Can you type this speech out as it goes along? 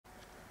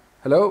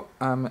Hello,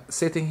 I'm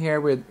sitting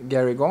here with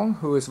Gary Gong,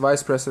 who is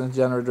Vice President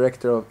General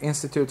Director of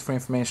Institute for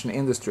Information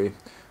Industry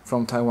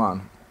from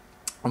Taiwan.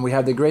 And we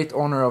have the great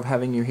honor of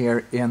having you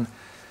here in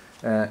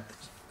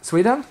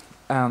Sweden.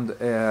 And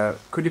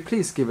could you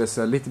please give us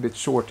a little bit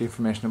short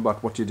information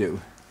about what you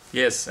do?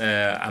 Yes,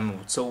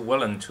 I'm so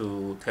willing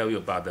to tell you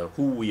about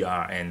who we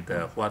are and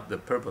what the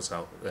purpose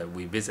of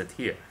we visit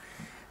here.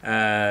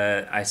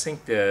 I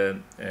think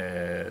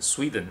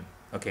Sweden,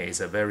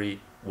 is a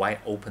very wide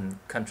open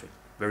country,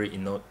 very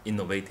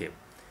innovative,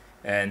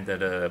 and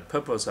the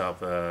purpose of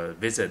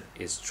visit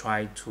is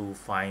try to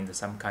find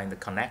some kind of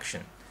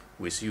connection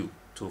with you,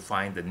 to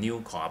find a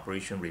new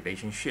cooperation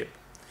relationship.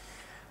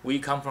 We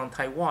come from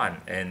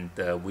Taiwan, and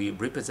we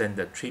represent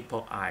the III,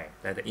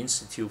 that the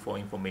Institute for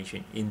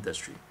Information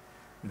Industry.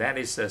 That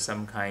is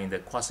some kind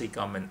of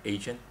quasi-government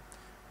agent.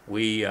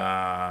 We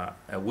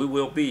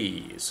will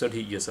be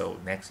 30 years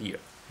old next year,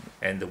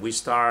 and we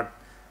start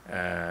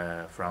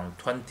from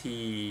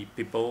 20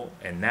 people,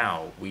 and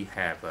now we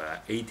have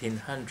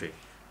 1,800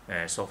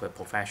 software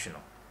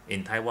professionals.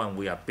 In Taiwan,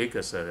 we are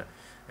biggest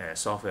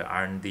software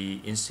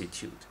R&D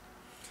institute,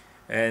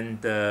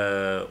 and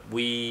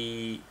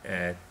we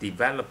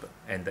develop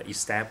and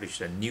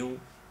establish a new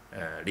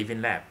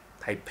living lab,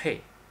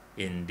 Taipei,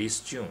 in this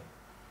June.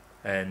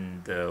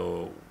 And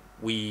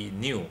we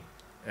knew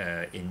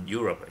in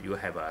Europe you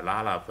have a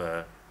lot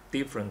of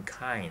different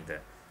kind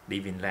of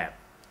living lab.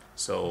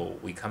 So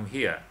we come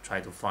here,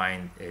 try to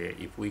find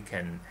if we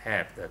can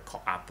have the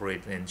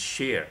cooperate and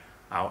share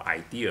our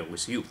idea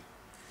with you.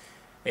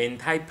 In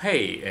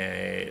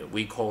Taipei,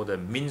 we call the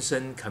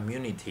Minsen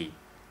community,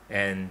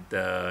 and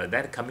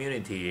that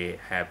community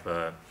have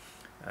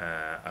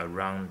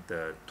around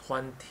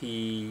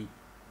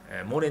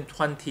more than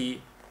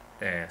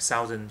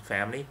 20,000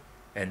 family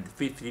and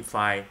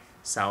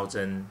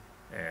 55,000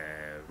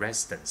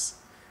 residents.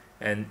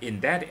 And in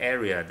that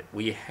area,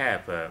 we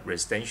have a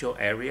residential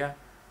area,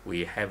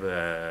 we have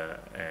a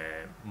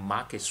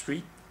market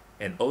street,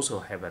 and also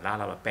have a lot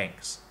of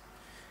banks.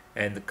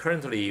 And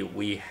currently,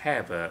 we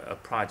have a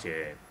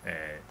project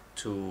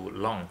to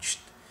launch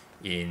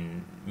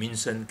in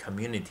Minsen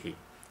community.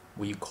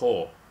 We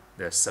call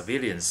the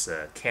surveillance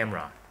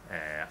camera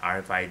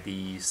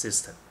RFID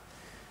system.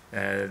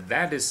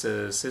 That is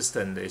a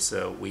system is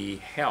we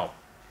help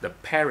the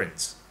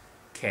parents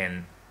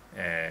can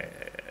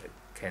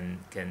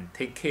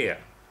take care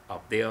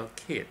of their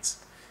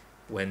kids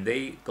when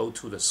they go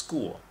to the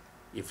school,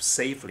 if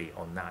safely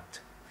or not.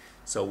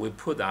 So we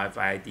put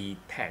RFID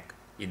tag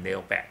in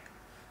their bag.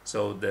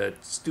 So the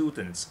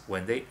students,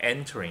 when they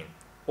entering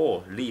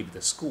or leave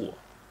the school,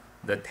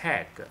 the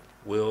tag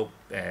will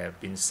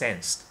be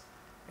sensed,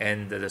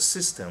 and the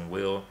system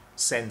will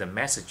send a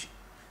message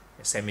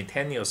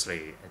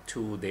simultaneously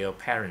to their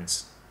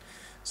parents.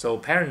 So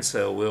parents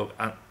will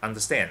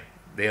understand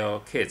their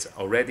kids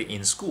already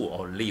in school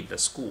or leave the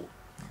school.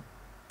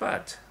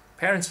 But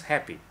parents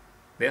happy,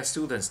 their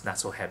students not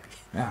so happy,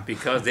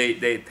 because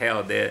they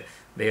tell their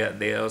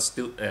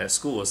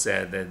school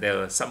said that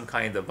there are some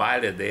kind of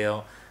violate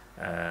their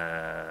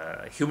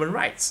human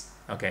rights.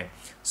 Okay,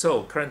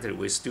 so currently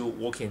we're still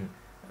working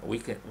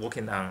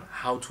on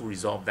how to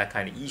resolve that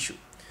kind of issue.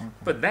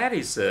 But that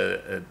is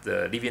the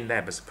Living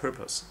Lab's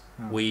purpose.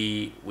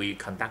 We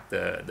conduct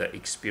the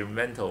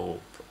experimental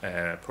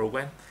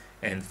program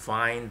and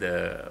find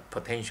the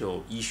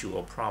potential issue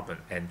or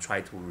problem and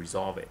try to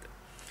resolve it.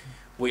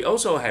 We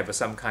also have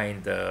some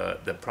kind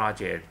of the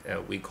project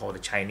we call the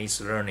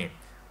Chinese learning.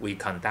 We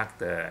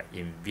conduct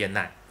in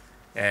Vietnam,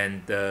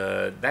 and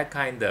that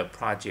kind of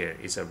project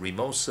is a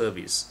remote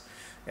service,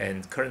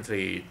 and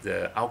currently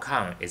the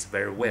outcome is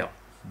very well.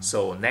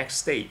 So next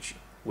stage,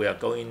 we are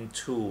going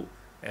to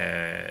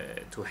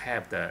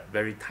have the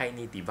very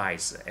tiny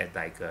device at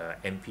like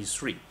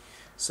MP3.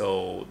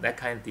 So that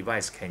kind of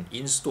device can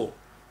install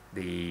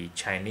the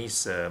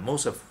Chinese,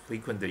 most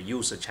frequent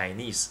use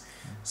Chinese.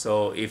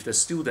 So if the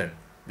student,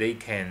 they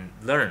can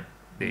learn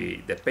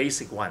the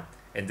basic one,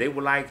 and they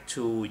would like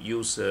to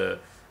use the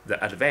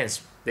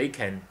advanced, they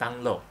can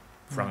download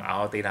from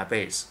our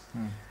database.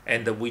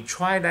 And we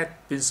try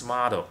that business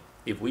model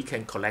if we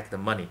can collect the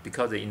money,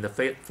 because in the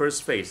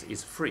first phase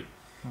is free.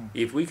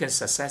 If we can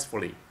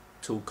successfully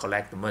to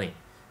collect the money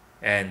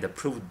and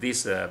prove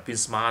this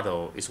business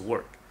model is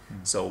work,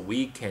 so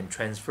we can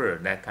transfer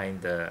that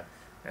kind of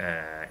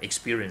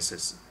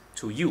experiences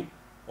to you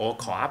or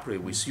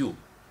cooperate with you.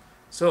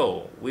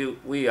 So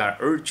we are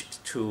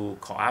urged to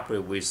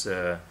cooperate with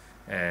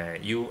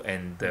you,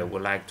 and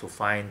would like to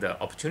find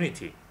the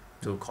opportunity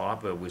to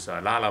cooperate with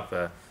a lot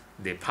of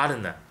the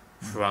partner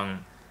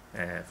from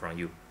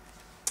you.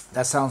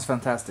 That sounds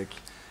fantastic.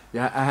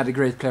 Yeah, I had a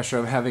great pleasure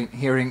of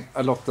hearing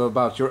a lot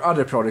about your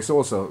other products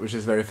also, which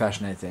is very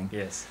fascinating.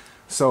 Yes.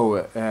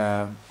 So,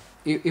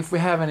 if we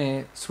have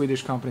any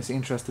Swedish companies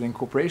interested in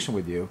cooperation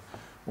with you,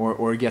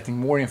 or getting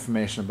more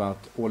information about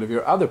all of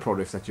your other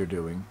products that you're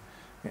doing,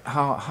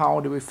 how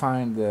do we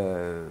find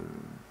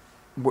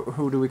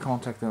who do we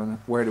contact them?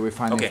 Where do we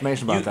find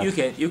information about that?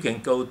 You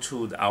can go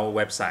to our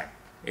website.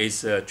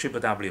 It's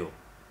www.ideas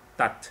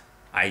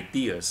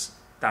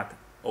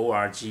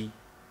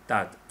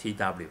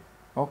taiwan.org.tw.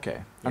 Okay,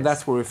 Yes. and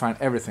that's where we find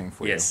everything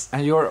for Yes. you.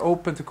 And you're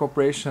open to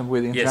cooperation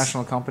with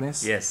international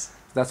companies? Yes.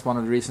 That's one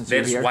of the reasons you're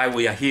That's here? why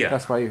we are here.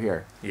 That's why you're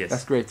here. Yes.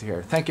 That's great to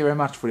hear. Thank you very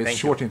much for this Thank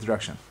short you.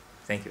 introduction.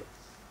 Thank you.